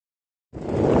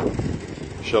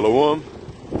Shalom.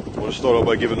 I want to start off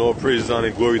by giving all praise, honor,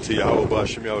 and glory to Yahweh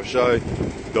B'Hashem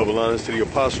Yahushai. Double honors to the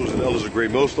apostles and elders of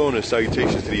Great Millstone, and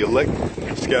salutations to the elect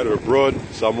scattered abroad.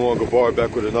 Samuel Gabar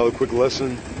back with another quick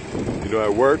lesson.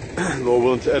 At work, Lord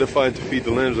willing to edify and to feed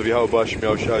the lambs of Yahweh B'Hashem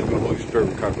Yahushai through the Holy Spirit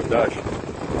with Kakadash.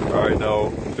 All right,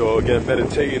 now, again,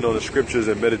 meditating on the scriptures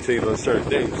and meditating on certain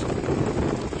things.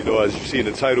 As you see in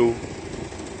the title.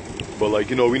 But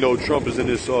we know Trump is in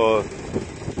this, we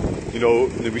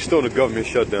still in a government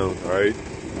shutdown, all right?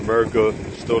 America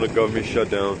still in a government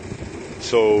shutdown.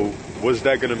 So what's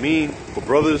that going to mean for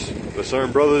brothers, for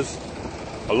certain brothers,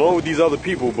 along with these other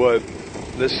people? But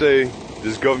let's say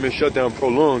this government shutdown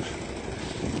prolongs,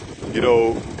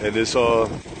 and this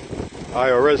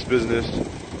IRS business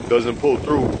doesn't pull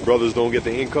through, brothers don't get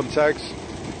the income tax,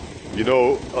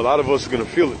 a lot of us are going to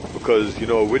feel it because,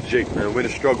 with Jake, man, we're in a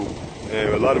struggle.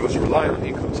 And a lot of us rely on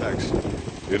income tax.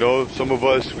 Some of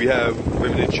us, we have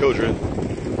women and children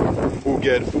who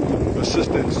get food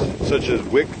assistance such as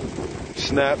WIC,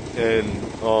 SNAP, and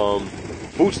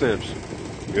food stamps,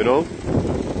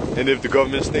 And if the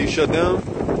government stays shut down,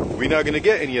 we're not going to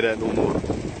get any of that no more,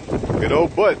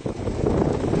 But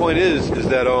the point is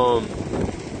that,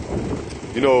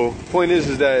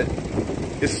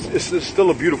 it's still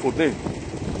a beautiful thing.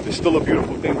 It's still a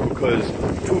beautiful thing because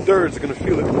 2/3 are going to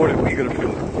feel it more than we're going to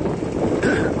feel it.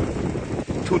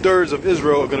 2/3 of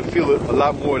Israel are going to feel it a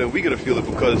lot more than we're going to feel it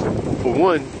because, for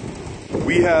one,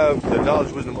 we have the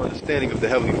knowledge, wisdom, understanding of the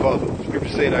Heavenly Father. Scripture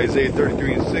say in Isaiah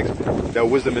 33:6 that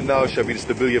wisdom and knowledge shall be the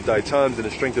stability of thy times and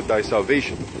the strength of thy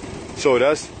salvation. So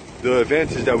that's the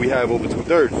advantage that we have over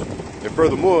 2/3. And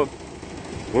furthermore,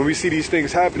 when we see these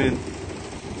things happening,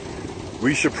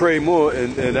 we should pray more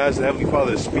and ask the Heavenly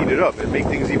Father to speed it up and make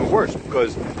things even worse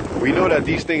because we know that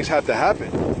these things have to happen.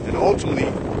 And ultimately,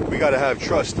 we got to have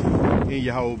trust in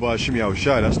Yahweh B'Hashem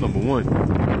Yahushai. That's number one.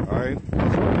 All right?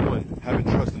 That's number one. Having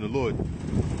trust in the Lord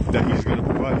that He's going to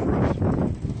provide for us.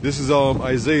 This is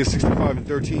Isaiah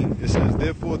 65:13. It says,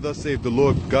 therefore, thus saith the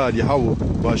Lord God, Yahweh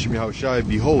B'Hashem Yahushai,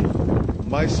 behold,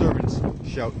 my servants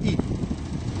shall eat,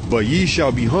 but ye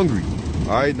shall be hungry.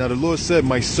 All right? Now the Lord said,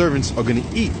 my servants are going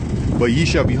to eat, but ye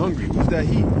shall be hungry. Who's that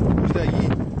he? Who's that ye?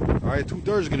 All right,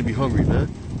 2/3 are going to be hungry, man.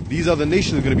 These other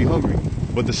nations are going to be hungry.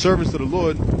 But the servants of the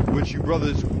Lord, which you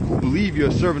brothers who believe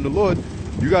you're serving the Lord,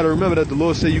 you got to remember that the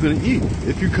Lord said you're going to eat.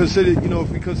 If you consider, if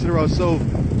we consider ourselves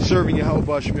serving Yahweh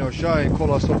B'Hashem Yahushai and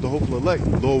call ourselves the hopeful elect,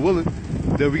 Lord willing,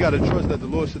 then we got to trust that the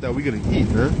Lord said that we're going to eat,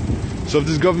 man. So if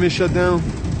this government shutdown,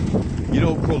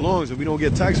 prolongs and we don't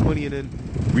get tax money and then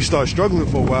we start struggling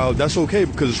for a while, that's okay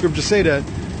because the scriptures say that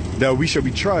we shall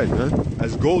be tried, man,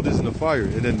 as gold is in the fire.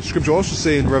 And then the scripture also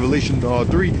say in Revelation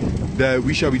 3 that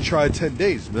we shall be tried 10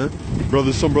 days, man.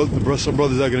 Some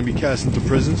brothers are going to be cast into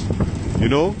prisons,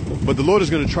 But the Lord is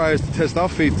going to try us to test our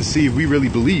faith to see if we really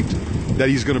believed that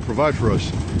He's going to provide for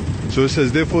us. So it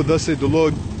says, therefore, thus saith the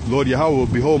Lord Yahweh,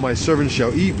 behold, my servants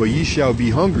shall eat, but ye shall be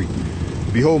hungry.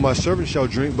 Behold, my servants shall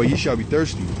drink, but ye shall be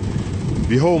thirsty.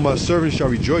 Behold, my servants shall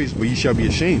rejoice, but ye shall be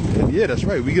ashamed. And yeah, that's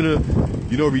right. We're going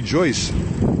to, rejoice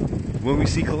when we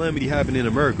see calamity happen in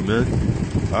America, man.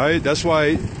 All right, that's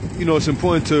why it's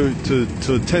important to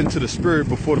tend to the spirit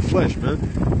before the flesh, man,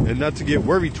 and not to get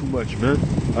worried too much, man.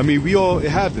 I mean, it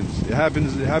happens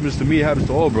to me, it happens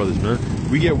to all brothers, man.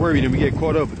 We get worried and we get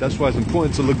caught up, but that's why it's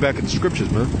important to look back at the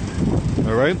scriptures, man.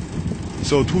 All right,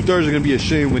 so 2/3 are gonna be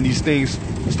ashamed when these things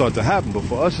start to happen, but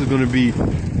for us it's gonna be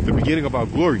the beginning of our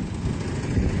glory.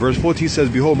 Verse 14 says,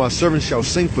 behold, my servants shall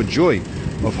sing for joy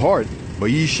of heart, but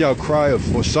ye shall cry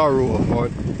for sorrow of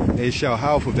heart, and shall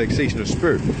howl for vexation of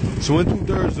spirit. So when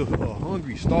 2/3 are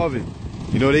hungry, starving,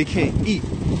 they can't eat.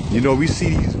 We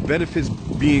see these benefits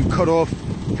being cut off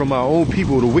from our own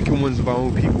people, the wicked ones of our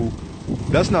own people.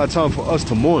 That's not time for us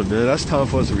to mourn, man. That's time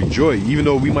for us to rejoice, even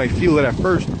though we might feel it at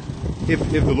first. If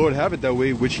the Lord have it that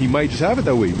way, which He might just have it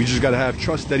that way, we just got to have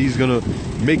trust that He's going to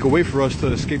make a way for us to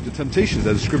escape the temptations,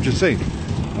 as the scriptures say.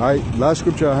 All right, last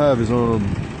scripture I have is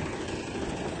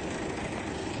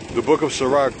the book of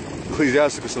Sirach,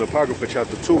 Ecclesiasticus and Apocrypha,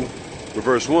 chapter 2,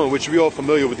 verse 1, which we all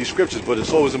familiar with these scriptures, but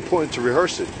it's always important to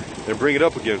rehearse it and bring it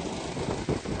up again.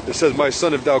 It says, my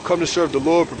son, if thou come to serve the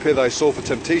Lord, prepare thy soul for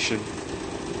temptation.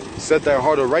 Set thy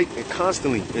heart aright and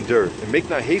constantly endure, and make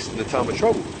not haste in the time of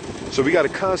trouble. So we got to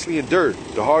constantly endure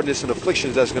the hardness and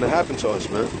afflictions that's going to happen to us,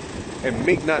 man. And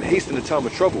make not haste in the time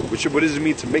of trouble. What does it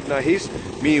mean to make not haste?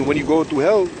 Meaning when you're going through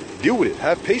hell, deal with it.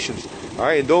 Have patience. All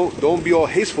right, and don't be all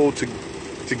hasteful to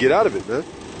get out of it, man.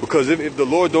 Because if the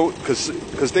Lord don't, because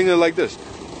think of it like this: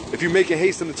 if you're making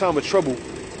haste in the time of trouble,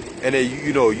 and then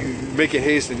you making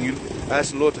haste and you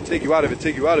ask the Lord to take you out of it,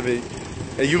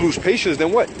 and you lose patience,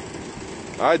 then what?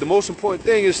 Alright, the most important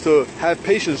thing is to have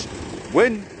patience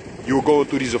when you're going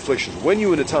through these afflictions, when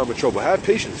you're in a time of trouble. Have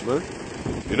patience, man.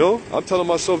 You know, I'm telling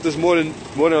myself this more than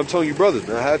I'm telling you brothers,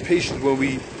 man. Have patience when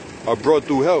we are brought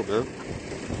through hell, man.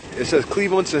 It says,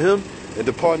 cleave unto him and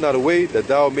depart not away, that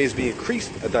thou mayest be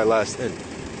increased at thy last end.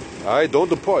 Alright, don't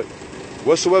depart.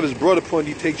 Whatsoever is brought upon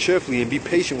thee, take cheerfully, and be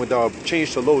patient when thou art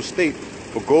changed to low estate.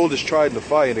 For gold is tried in the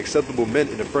fire, and acceptable men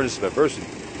in the furnace of adversity.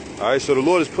 Alright, so the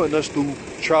Lord is putting us through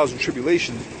trials and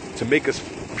tribulations to make us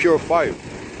pure fire.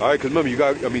 Alright, because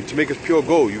remember, to make us pure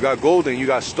gold. You got gold and you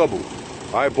got stubble.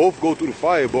 Alright, both go through the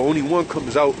fire, but only one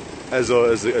comes out as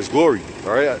glory.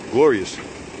 Alright, glorious.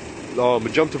 I'm going to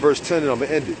jump to verse 10 and I'm going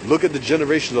to end it. Look at the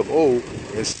generations of old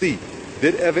and see,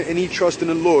 did ever any trust in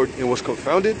the Lord and was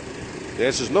confounded? The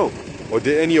answer is no. Or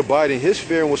did any abide in his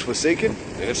fear and was forsaken?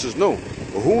 The answer is no.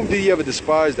 Or whom did he ever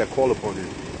despise that call upon him?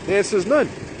 The answer is none.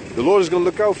 The Lord is going to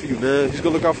look out for you, man. He's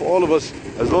going to look out for all of us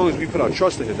as long as we put our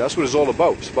trust in him. That's what it's all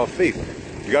about. It's about faith.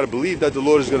 You got to believe that the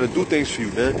Lord is going to do things for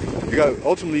you, man.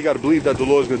 Ultimately, you got to believe that the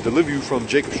Lord is going to deliver you from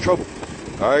Jacob's trouble.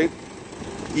 All right?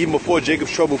 Even before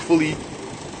Jacob's trouble fully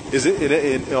is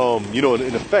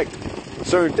in effect,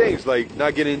 certain things like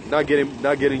not getting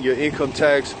your income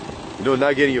tax,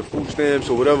 not getting your food stamps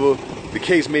or whatever the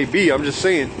case may be. I'm just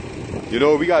saying,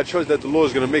 we got to trust that the Lord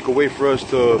is going to make a way for us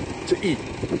to eat.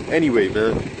 Anyway,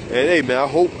 man. And hey, man, I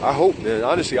hope, man.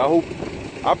 Honestly,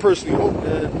 I personally hope,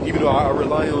 man, even though I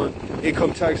rely on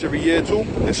income tax every year too,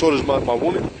 and so does my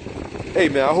woman. Hey,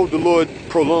 man, I hope the Lord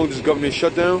prolong this government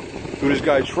shutdown through this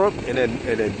guy Trump, and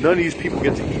then none of these people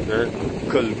get to eat, man,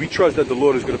 because we trust that the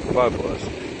Lord is going to provide for us.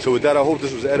 So with that, I hope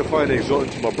this was edifying and exhorting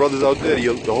to my brothers out there,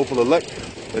 the hopeful elect.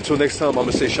 Until next time, I'm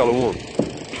going to say shalom.